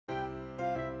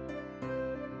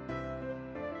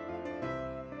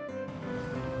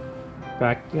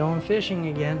Back going fishing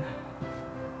again.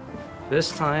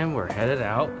 This time we're headed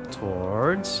out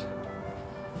towards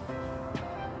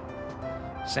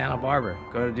Santa Barbara.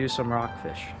 Go to do some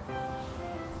rockfish.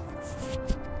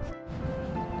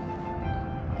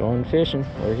 Going fishing.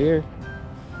 We're here.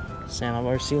 Santa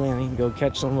Barbara Sea Landing. Go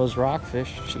catch some of those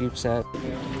rockfish. Sheep's at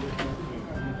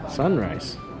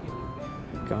sunrise.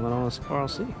 Coming on this Coral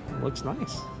Sea. Looks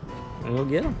nice. And we'll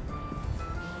get them.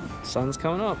 Sun's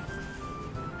coming up.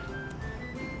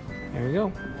 There we go.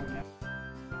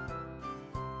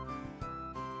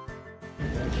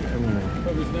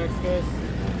 Who's next, guys?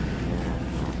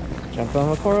 Jump on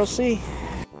the Coral Sea.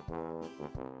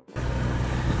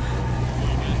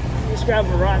 Let's grab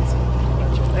the rods.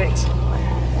 Thanks.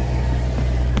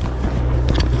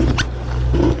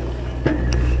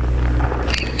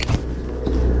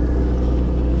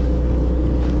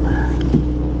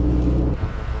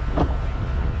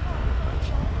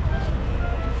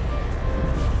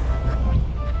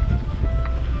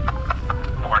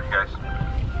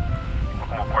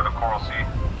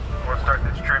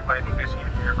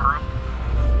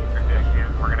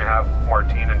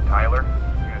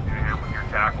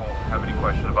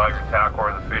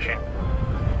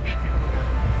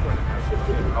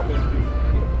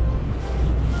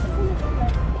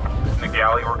 In the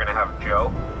galley, we're going to have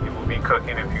Joe. He will be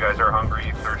cooking if you guys are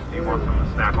hungry, thirsty, want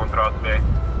some snack on throughout the day.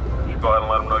 Just go ahead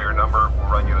and let him know your number. We'll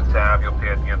run you a tab. You'll pay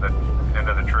at the end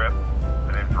of the trip,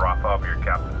 and then drop off your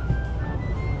captain.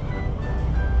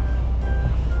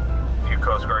 A few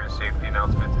Coast Guard and safety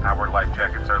announcements. Our life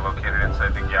jackets are located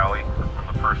inside the galley on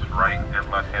the first right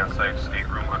and left-hand side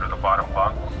stateroom under the bottom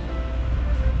bunk.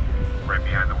 Right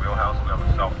behind the wheelhouse, we have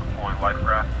a self-deploying life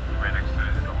raft. Right next to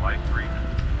it is a life breach.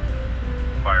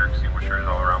 Fire extinguishers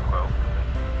all around below.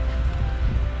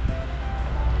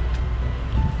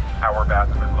 Our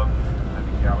bathroom is located at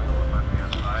the galley on the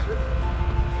left-hand side.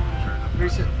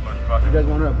 Reset. You guys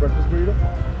want a breakfast burrito?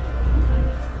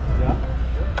 Yeah.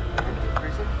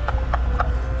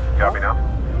 Copy now.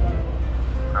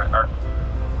 Alright, our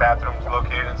bathroom's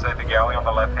located inside the galley on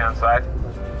the left-hand side.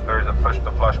 There's a push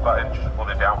the flush button, just hold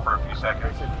it down for a few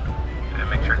seconds. And then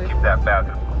make sure to keep that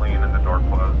bathroom clean and the door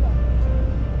closed.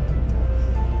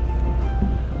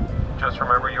 Just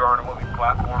remember you are on a moving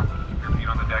platform. Keep your feet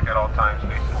on the deck at all times,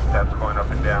 facing steps going up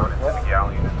and down into the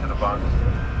galley and into the bunks.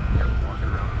 Walking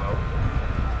around the boat.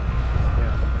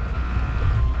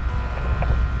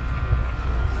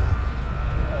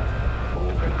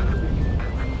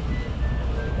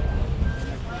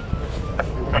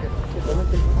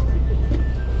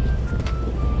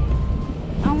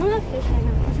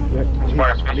 As far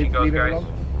as fishing goes, guys, we're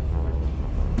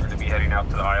going to be heading out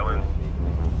to the island.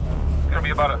 It's going to be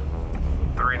about a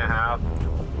 3.5,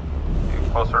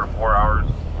 closer to 4 hours.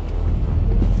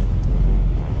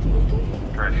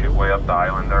 Try to shoot way up the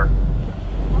island there.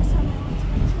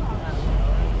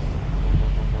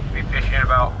 We'll be fishing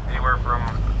about anywhere from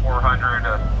 400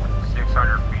 to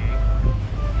 600 feet.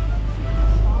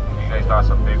 You guys got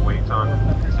some big weights on,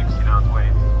 16-ounce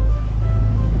weights.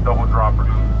 Double dropper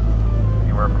loop.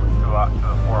 Anywhere from 2-aught to the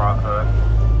 4-aught hood.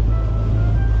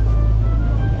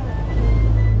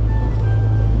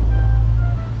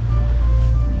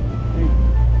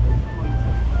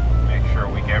 Make sure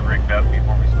we get rigged up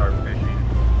before we start fishing.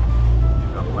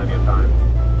 You've got plenty of time.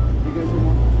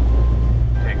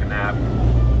 Take a nap,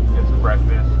 get some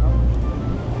breakfast.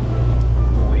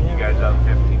 We'll wake you guys up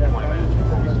 15-20 minutes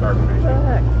before we start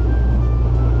fishing.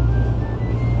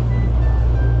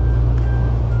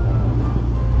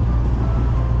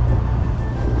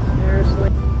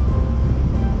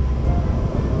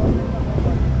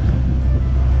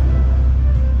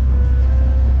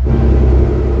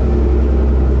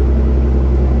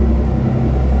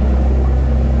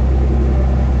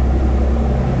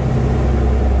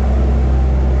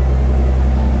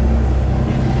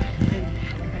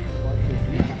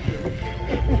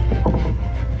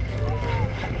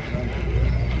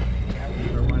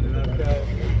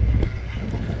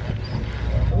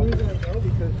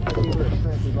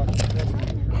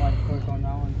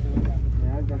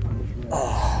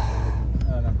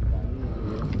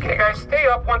 Okay guys, stay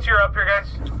up once you're up here, guys.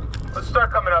 Let's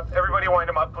start coming up. Everybody wind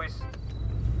them up, please.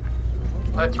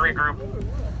 Let's regroup.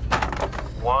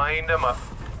 Wind them up.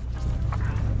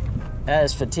 That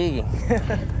is fatiguing.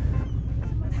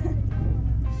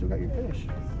 Still got your fish.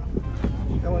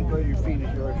 That one by your feet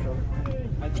is yours, so.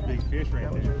 That's a big fish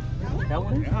right there. That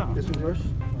one? Yeah. This one's yours?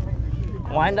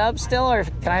 Wind up still, or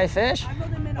can I fish?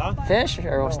 Huh? Fish,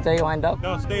 or we'll stay wind up?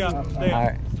 No, stay up. Stay up. All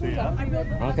right. Stay up.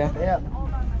 Okay. Yeah.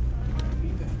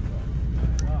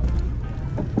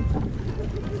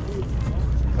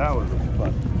 That was a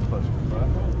plus spot.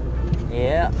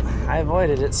 Yeah, I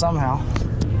avoided it somehow.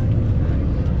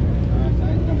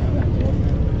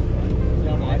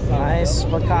 Nice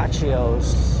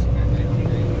boccaccios.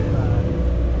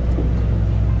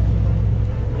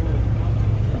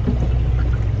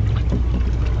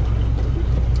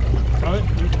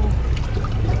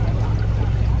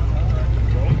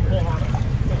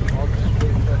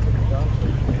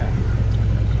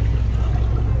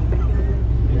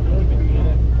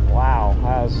 Wow,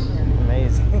 that was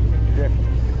amazing.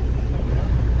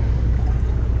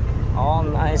 All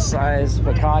nice size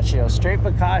boccaccios, straight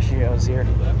boccaccios here.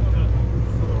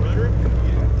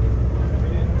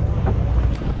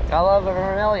 I love the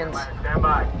Vermilions. Stand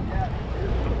by.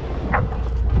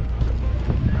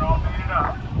 You're all beaten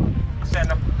up. Send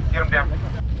them. Get them down.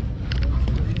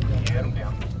 Get them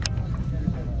down.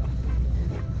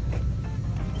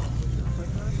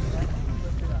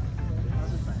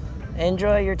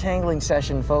 Enjoy your tangling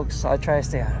session, folks. I'll try to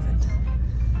stay out of it.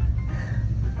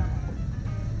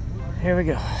 Here we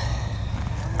go.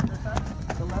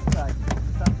 The left side.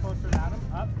 Step closer to Adam.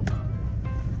 Up.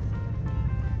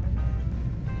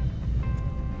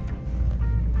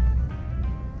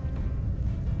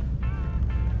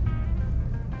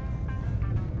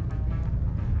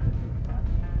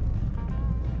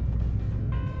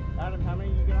 Adam, how many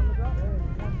you get on the drop?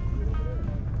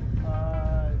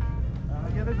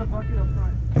 Yeah, there's a bucket up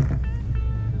front.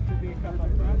 Should be a cup up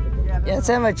front. Yeah, it's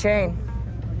in my chain.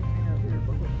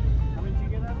 How many did you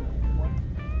get, Adam? One.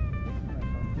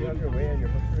 You have your way and your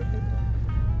hook restricted?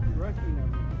 You're rushing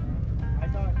them. I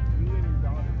thought you and your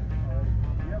daughter.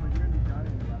 Yeah, but you're in your daughter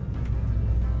and your daughter.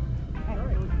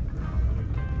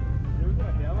 There was a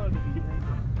hell out of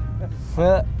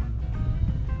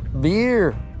the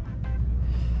Beer.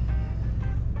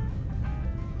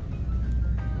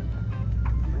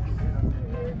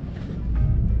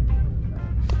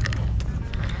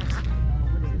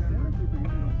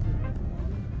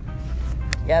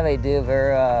 Yeah, they do.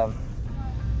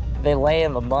 They lay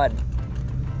in the mud.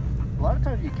 A lot of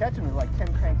times you catch them with like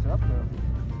 10 cranks up though.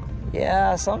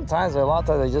 Yeah, sometimes, but a lot of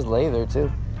times they just lay there too.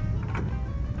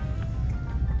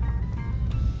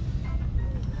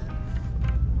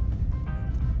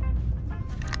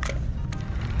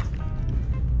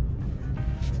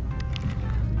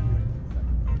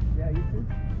 Yeah, you too?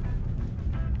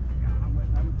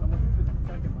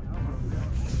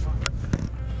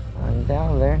 I'm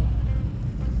down there.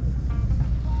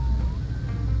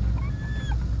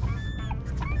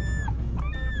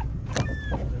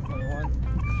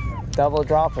 Double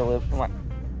dropper loop. Come on.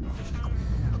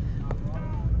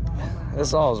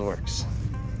 This always works.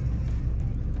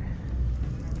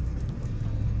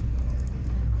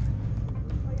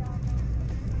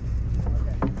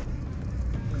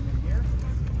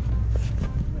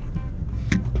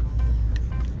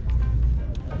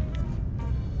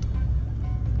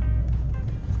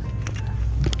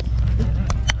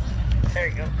 There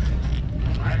you go.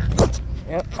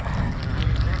 Yep.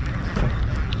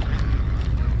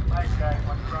 Nice guy.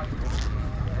 Watch your run.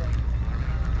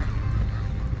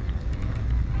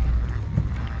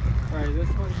 Alright, this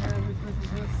one here, which one is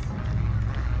this?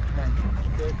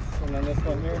 6, and then this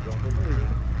one here.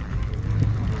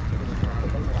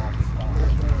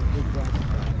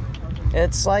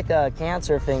 It's like a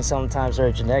cancer thing sometimes, or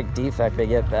a genetic defect. They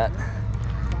get that.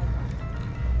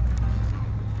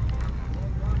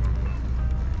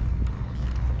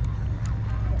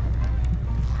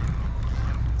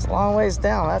 It's a long ways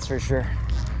down, that's for sure.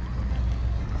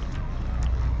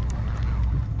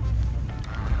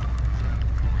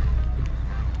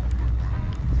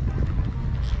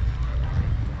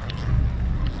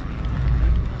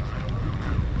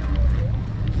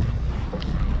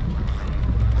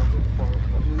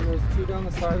 There's 2 down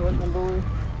the side, what number were we?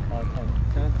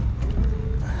 10.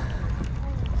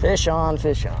 Fish on,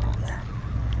 fish on.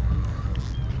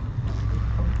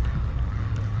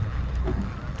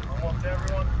 Almost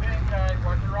everyone's in, guys.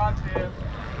 Watch your rod tip.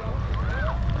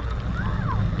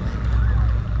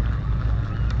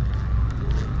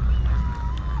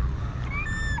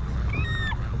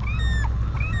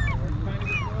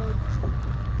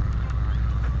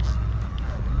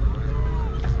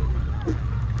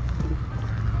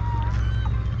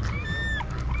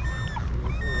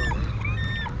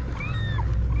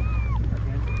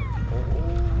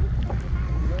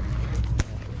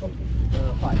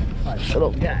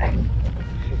 Little guy.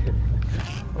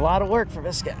 A lot of work for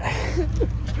this guy.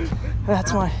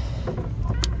 That's my.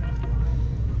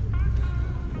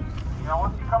 Now,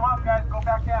 once you come up, guys, go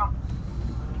back down.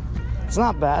 It's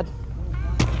not bad.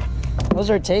 Those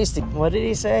are tasty. What did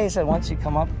he say? He said once you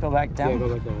come up, go back down. Yeah, go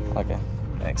back down. Okay,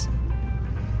 thanks.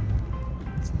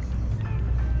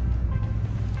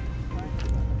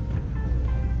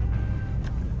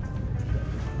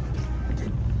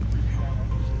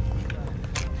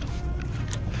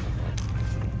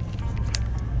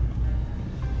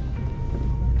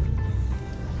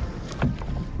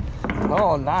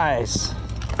 Oh, nice.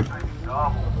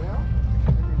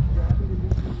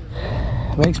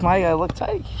 Makes my guy look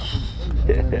tight.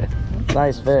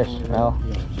 Nice fish, Mel.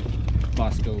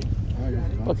 Bosco.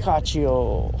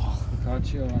 Boccaccio.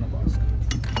 Boccaccio on a Bosco.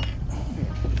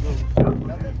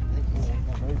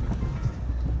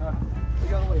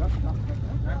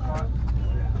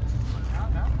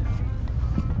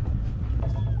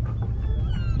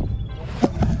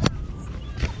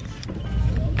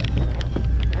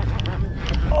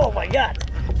 Oh my God.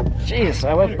 Jeez,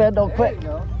 I went bed don't quit.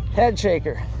 Head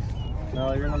shaker.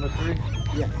 No, you're number 3?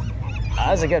 Yes.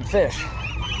 That was a good fish.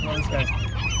 Oh, this guy.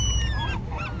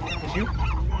 Is you?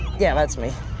 Yeah, that's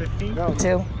me. 15? No,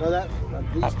 2. No,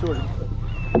 these 2 are...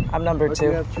 I'm number But 2.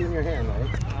 you have 2 in your hand,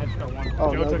 right? I just got one.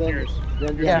 Oh, Joe no, took then- yours.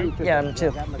 Then Yeah, you took yeah, it. I'm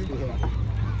 2. That must be him.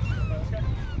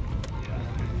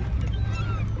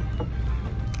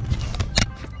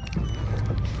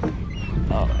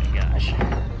 Oh my gosh.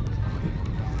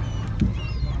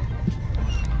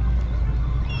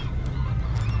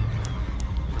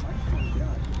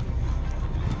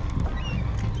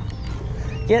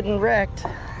 Getting wrecked.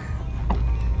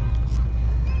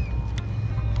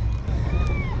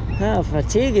 Oh,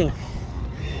 fatiguing.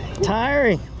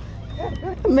 Tiring.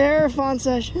 A marathon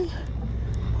session.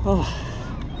 Oh.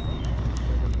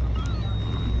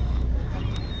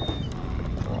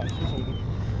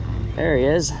 There he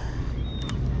is.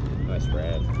 Nice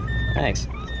rad. Thanks.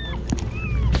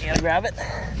 You gotta grab it?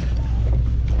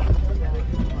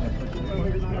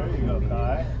 There you go,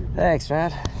 Kai. Thanks,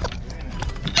 man.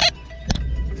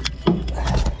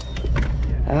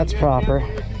 That's proper.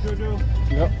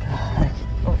 Yep.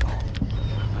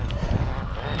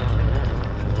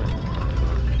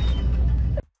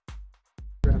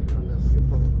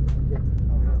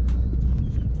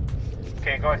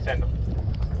 Okay, go ahead, send them.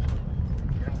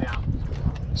 Get them down.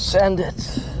 Send it.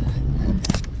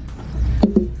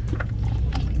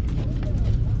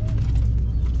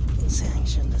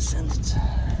 Sanction to send it.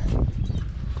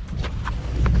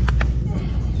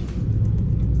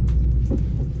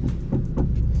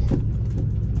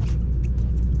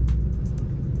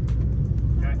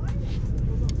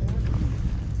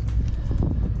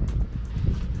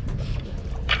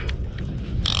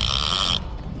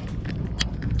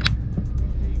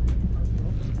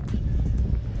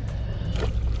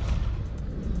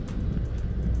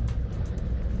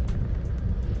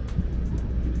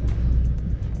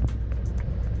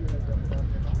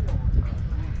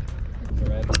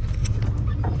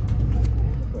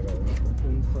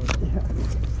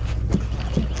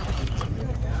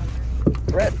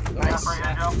 Red, nice.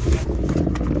 How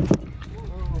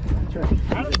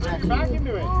does it get back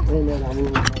into it? And then I'll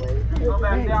move it away. Go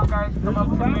back down, guys. Come up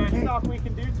with me. Stuff we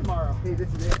can do tomorrow. Hey,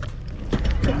 this is it.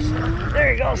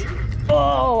 There he goes.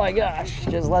 Oh my gosh,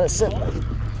 just let it sit.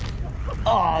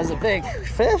 Oh, it's a big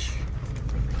fish.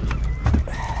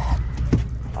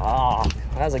 Oh,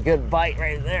 that was a good bite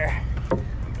right there.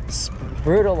 It's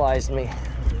brutalized me.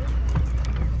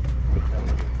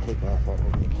 Take off all of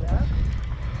it.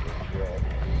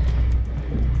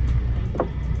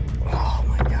 Oh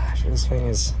my gosh, this thing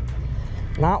is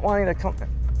not wanting to come.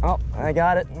 Oh, I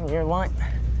got it in your line.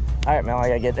 All right, Mel, I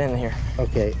gotta get in here.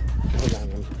 Okay. Hold on.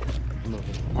 I'm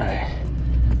moving. All right,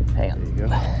 hang on. There you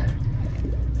go.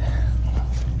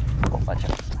 Oh, watch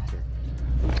out.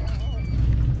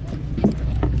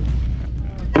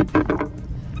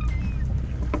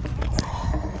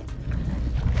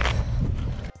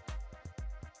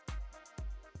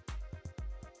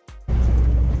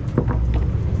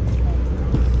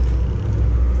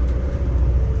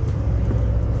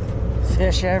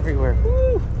 Fish everywhere.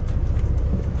 Woo.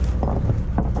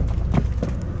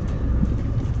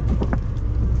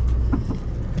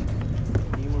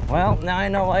 Well, now I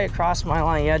know why it crossed my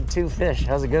line. You had 2 fish.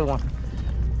 That was a good one.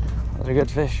 That was a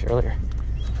good fish earlier.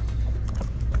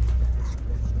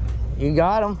 You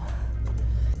got him.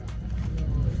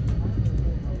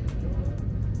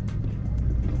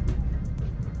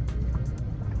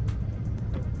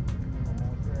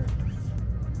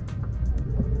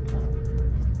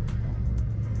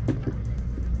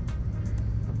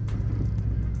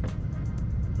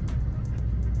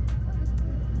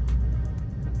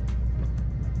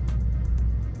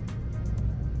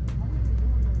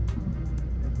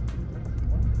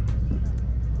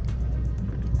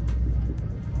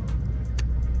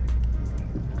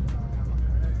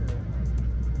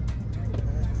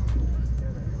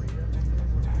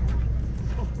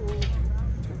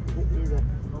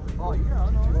 Oh, yeah, I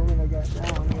know. When I got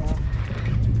down,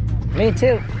 yeah. Me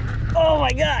too. Oh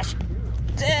my gosh.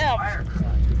 Damn.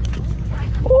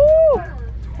 Woo.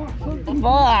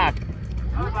 Fuck.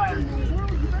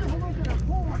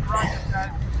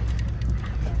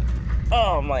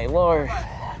 Oh my Lord.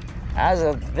 That was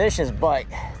a vicious bite.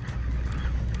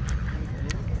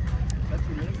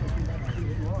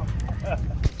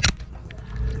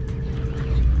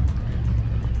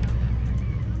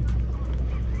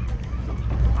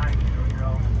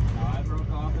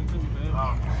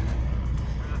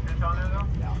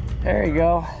 There you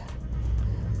go.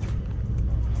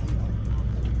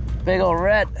 Big old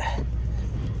red.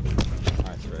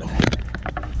 Nice red.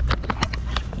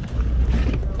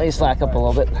 Let me slack up a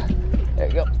little bit. There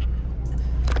you go.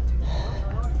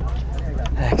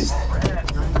 Thanks.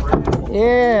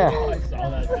 Yeah. I saw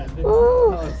that shit.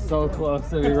 Woo. I was so close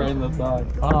to me right in the thigh.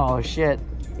 Oh shit.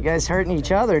 You guys hurting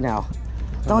each other now.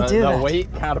 Don't do that. The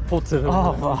weight catapulted him.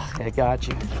 Oh fuck, I got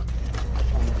you.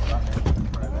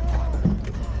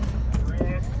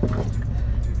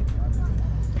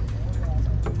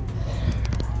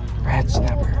 Red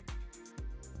snapper.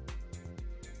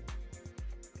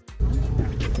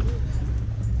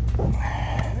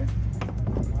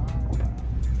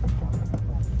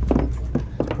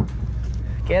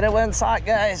 Get it when it's hot,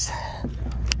 guys.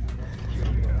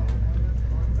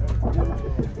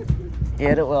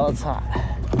 Get it while it's hot.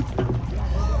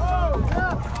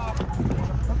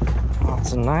 Oh,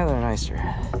 it's another nicer.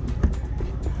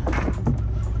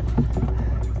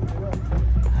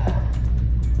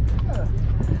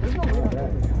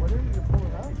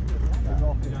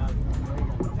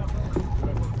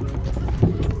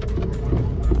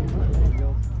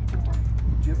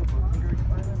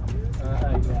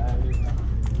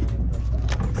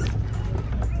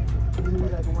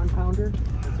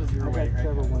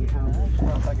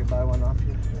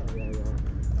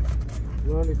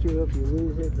 If you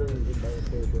lose it, then you can better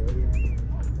pay for it.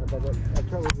 But I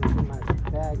trouble with my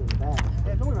bag in the back.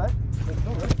 Yeah, it's all right. It's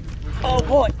all right. Oh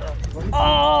boy.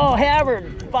 Oh, hammer,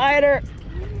 fighter.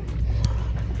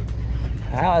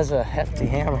 That was a hefty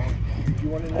hammer. You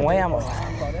want to know Whammo.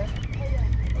 about it?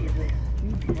 It's a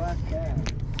huge black bag.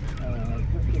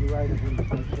 Just to the right of him, go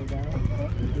down.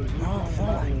 Oh, fuck.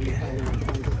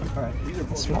 All right, these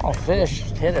are Small fish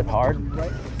hit it hard.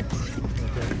 right.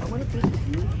 I want to fish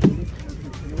with you.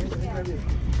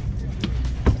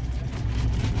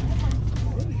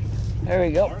 There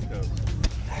we go.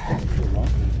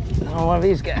 Oh, one of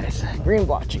these guys. Green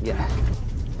blotch again.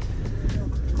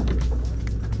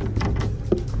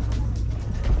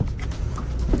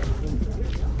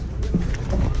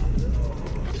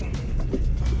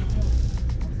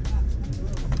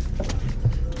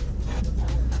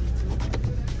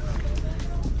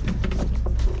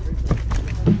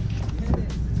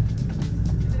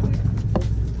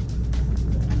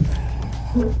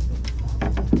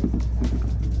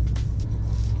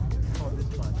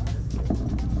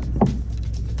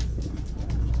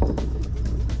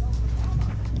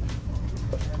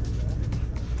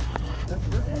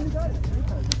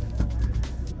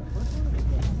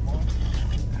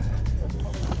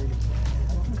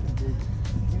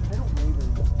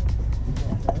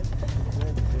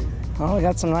 Oh, we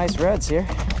got some nice reds here.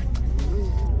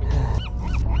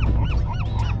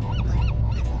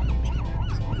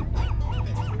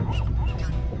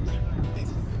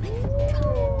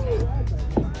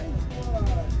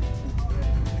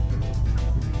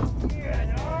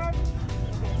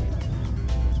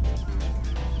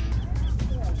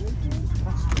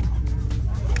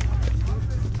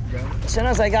 As soon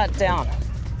as I got down,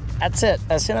 that's it.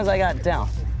 As soon as I got down,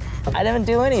 I didn't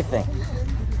do anything.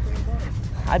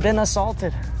 I've been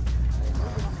assaulted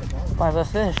by the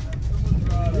fish.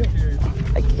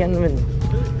 I can't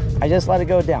even, I just let it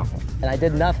go down and I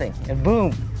did nothing and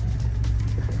boom.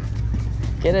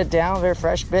 Get it down, they're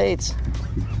fresh baits.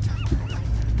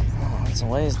 Oh, it's a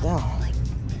ways down.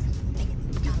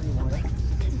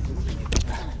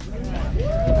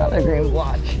 Another green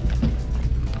blotch.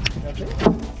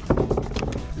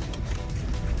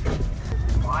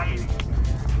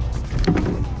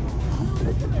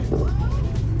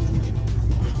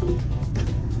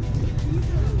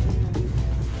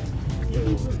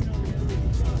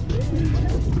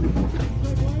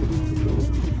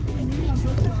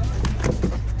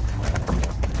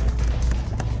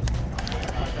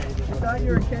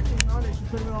 You were catching on it, you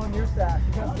put it on your sack.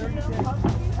 You got 30 seconds.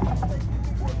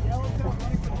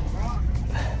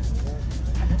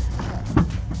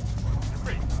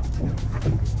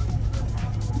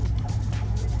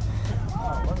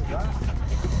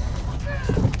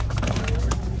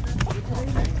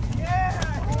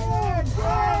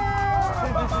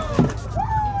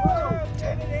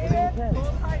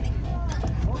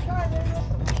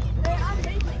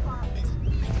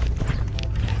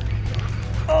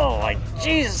 Oh my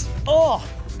Jesus! Oh,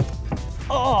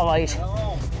 oh my!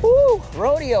 Woo!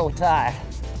 Rodeo time.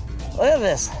 Look at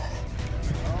this.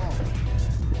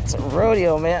 It's a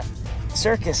rodeo, man.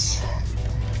 Circus.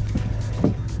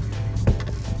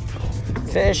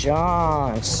 Fish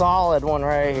on. Solid one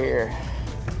right here.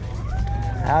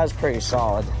 That was pretty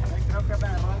solid.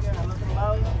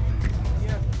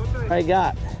 I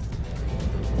got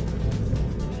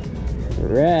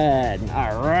red.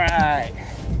 All right.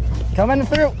 Coming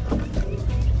through.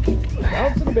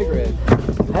 That's a big red.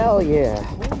 Hell yeah.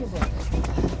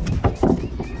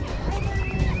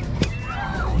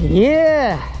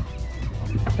 Yeah.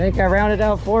 I think I rounded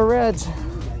out 4 reds.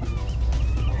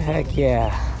 Heck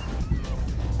yeah.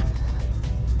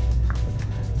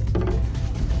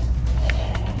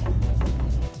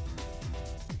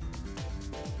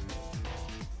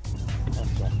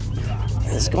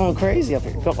 It's going crazy up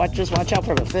here. Go, just watch out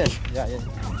for the fish. Yeah, yeah.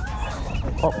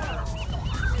 Oh.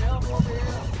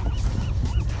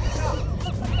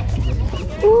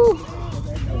 Woo.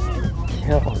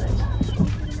 Killed it.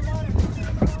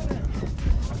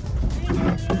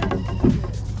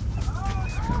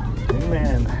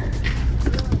 Man.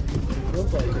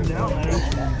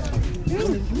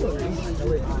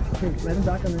 Let him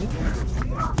back underneath.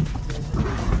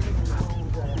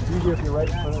 It's easier if you're right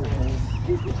in front of the thing.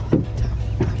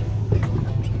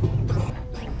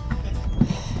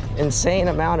 Insane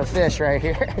amount of fish right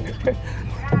here.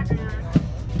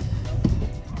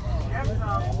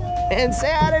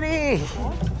 Insanity!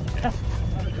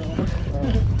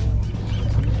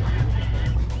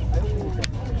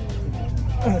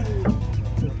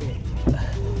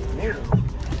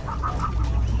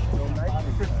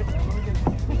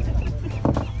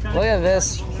 Look at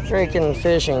this freaking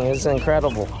fishing, it's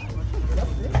incredible.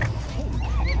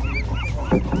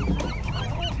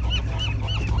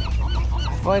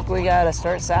 I feel like we gotta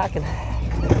start sacking.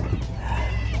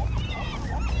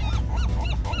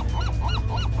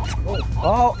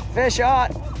 Oh, fish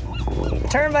shot.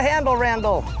 Turn the handle,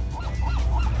 Randall.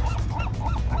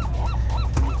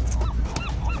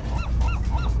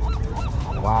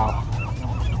 Wow.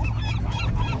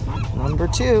 Number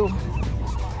 2.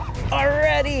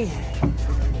 Already.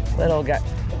 Little guy.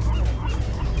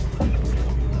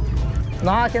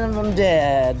 Knocking them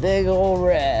dead. Big old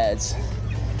reds.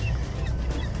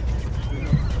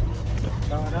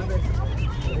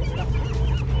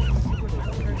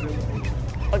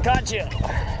 I got you.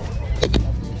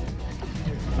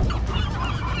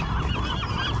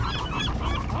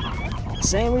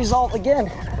 Same result again.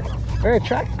 Very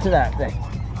attracted to that thing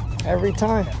every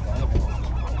time.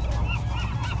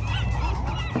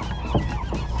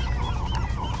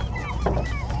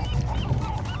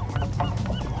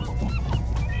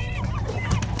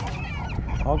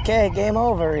 Okay, game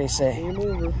over, you say. Game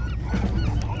over.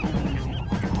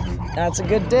 That's a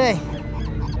good day.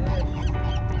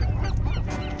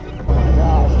 Oh my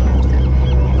gosh.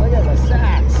 Look at the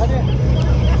sacks.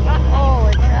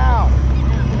 Holy cow.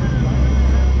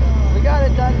 We got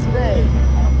it done today.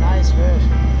 Nice fish.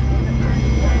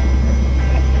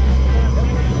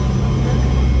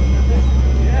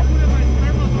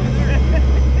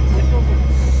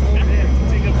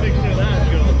 Take a picture of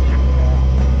that, Joe.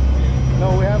 No,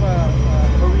 we have a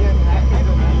Korean actor.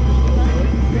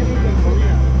 This is in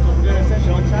Korea. So we're going to send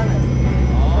you on channel.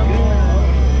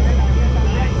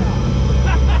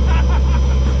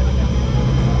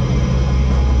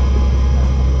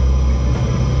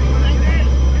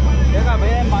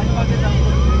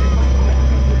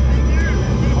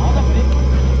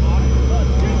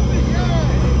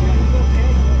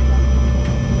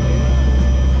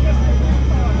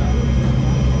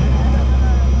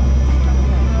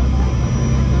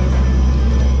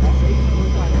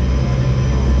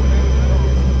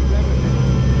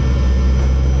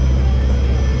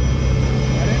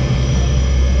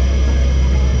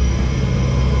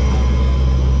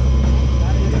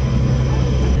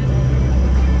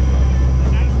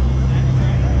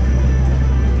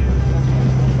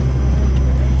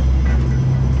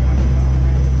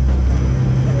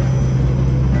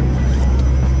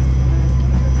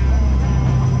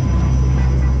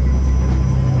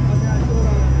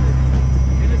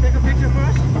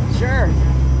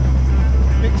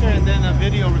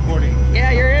 Video recording.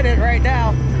 Yeah, you're in it right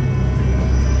now.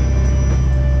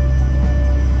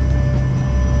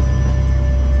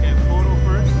 Okay, photo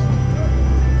first.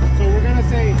 So we're gonna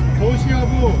say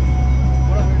Toshiabu.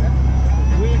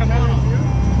 We challenge you.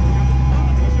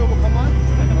 Toshiabu, come on.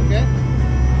 Okay.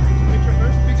 Picture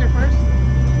first. Picture first.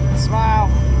 Smile.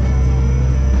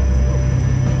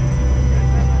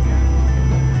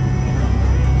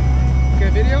 Okay,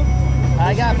 video.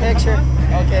 I got picture.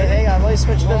 Okay, hang on. Let me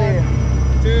switch to the video.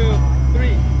 1, 2,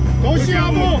 3.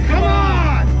 Toshiabu, come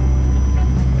on!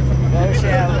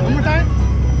 One more time.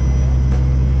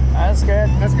 That's good.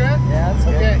 That's good? Yeah, that's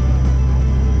good. Okay.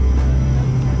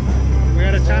 We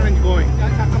got a challenge going.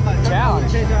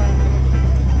 Challenge?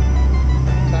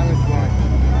 Challenge going.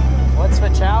 What's the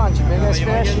challenge? Biggest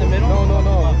fish?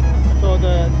 No. So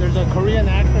there's a Korean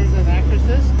actors and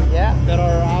actresses Yeah. that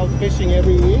are out fishing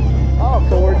every week. Oh,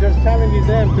 So cool. we're just challenging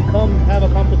them to come have a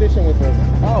competition with us.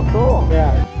 Oh, cool.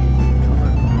 Yeah.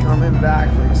 Coming back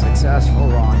from a successful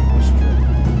Rockfish trip.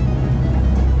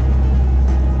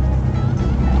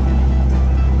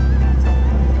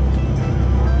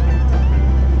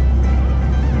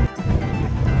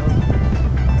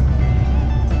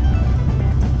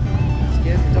 It's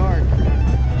getting dark.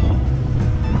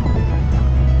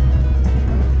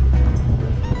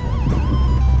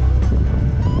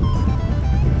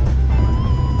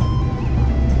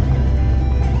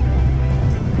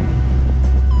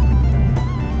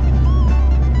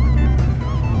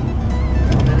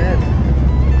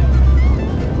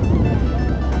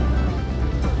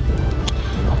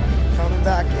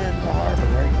 Back in the harbor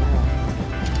right now.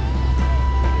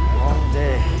 Long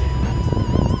day.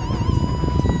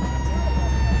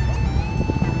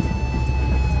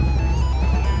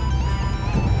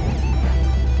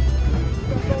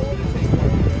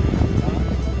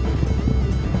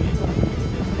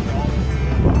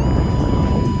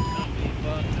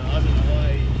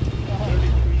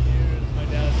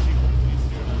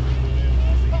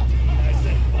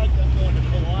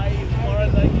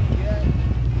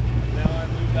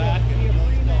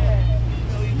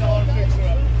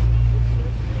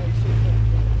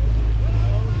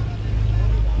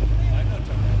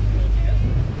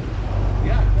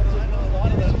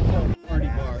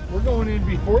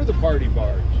 Before the party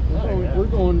barge. We're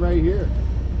going right here.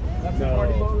 That's the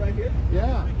party boat right here?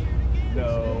 Yeah.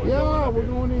 No. Yeah, we're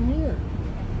going in here.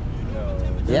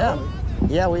 Yeah.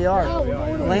 Yeah, we are. Yeah, we're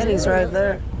going in Landing's here. right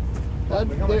there.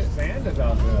 Look how much sand is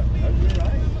out there. That's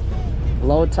right.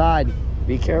 Low tide.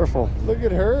 Be careful. Look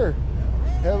at her.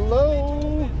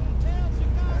 Hello.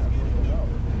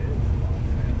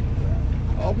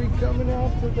 I'll be coming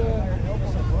out to the...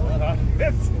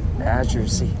 Azure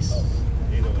Seas.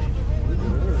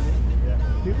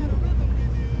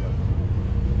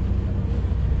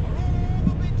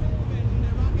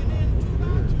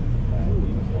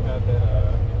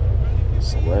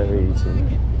 Celebrity too.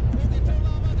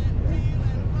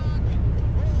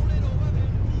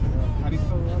 How do you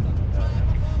spell Rosa?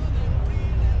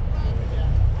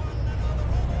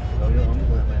 So you're on the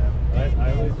man. I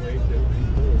always wait to be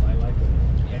cool. I like it.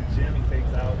 And Jimmy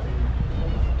takes out the.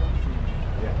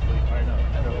 Yeah, I know.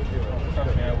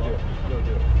 Trust me, I will. You'll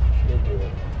do it. You'll do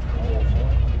it.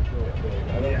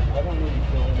 I don't really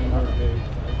feel any hard days.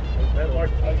 That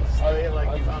Mark, I feel like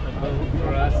he's on the boat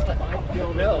for us. I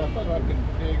don't know. Fucking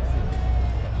pigs.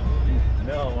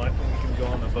 No, I think we can go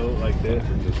on the boat like this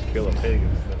and just kill a pig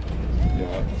and stuff.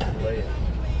 Yeah. Lay it.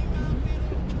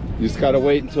 You just gotta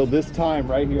wait until this time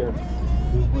right here.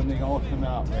 This is when they all come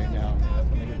out right now.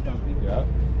 Yeah.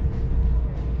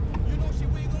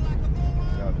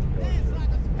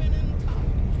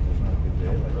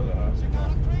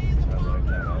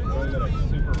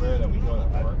 Super rare that we go to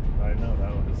park. I know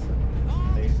that was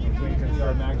amazing. We can see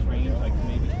our max range like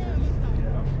maybe 30,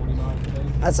 40 miles a day.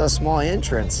 That's a small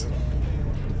entrance.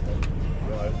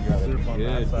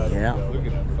 Yeah. Look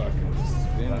at that fucking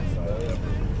spin.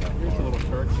 Here's a little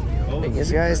turkey. I guess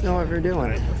you guys know what you're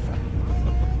doing.